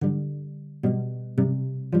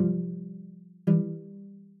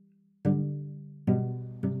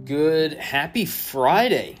Good. Happy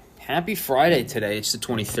Friday. Happy Friday today. It's the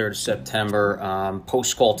 23rd of September.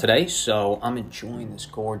 Post-call today, so I'm enjoying this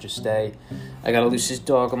gorgeous day. I got Lucy's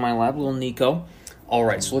dog on my lap, little Nico. All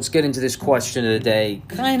right, so let's get into this question of the day.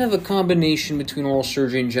 Kind of a combination between oral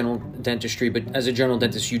surgery and general dentistry, but as a general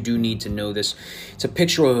dentist, you do need to know this. It's a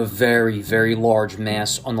picture of a very, very large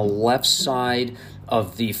mass on the left side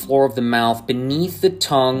of the floor of the mouth, beneath the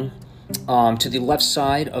tongue, to the left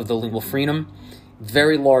side of the lingual frenum.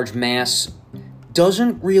 Very large mass.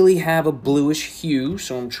 Doesn't really have a bluish hue,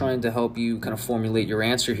 so I'm trying to help you kind of formulate your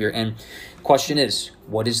answer here. And question is,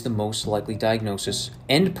 what is the most likely diagnosis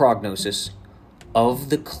and prognosis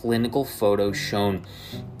of the clinical photo shown?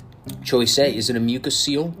 Choice A, is it a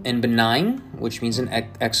mucocele and benign, which means an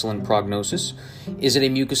excellent prognosis? Is it a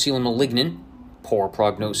mucocele and malignant? Poor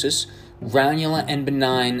prognosis. Ranula and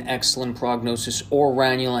benign, excellent prognosis, or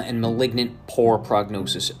ranula and malignant, poor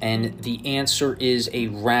prognosis. And the answer is a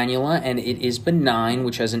ranula, and it is benign,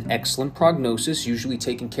 which has an excellent prognosis, usually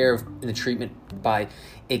taken care of in the treatment by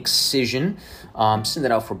excision. Send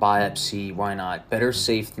it out for biopsy, why not? Better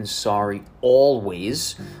safe than sorry,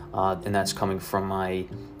 always. And that's coming from my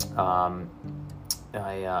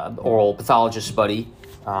oral pathologist buddy,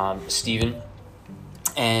 Stephen.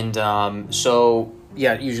 And so...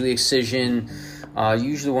 yeah, usually excision.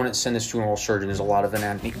 Usually when it's sent this to an oral surgeon, there's a lot of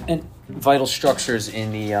anatomy and vital structures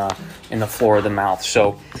in the floor of the mouth.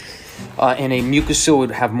 So, and a mucocele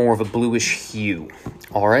would have more of a bluish hue.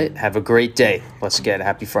 All right, have a great day. Let's get it.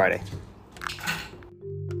 Happy Friday.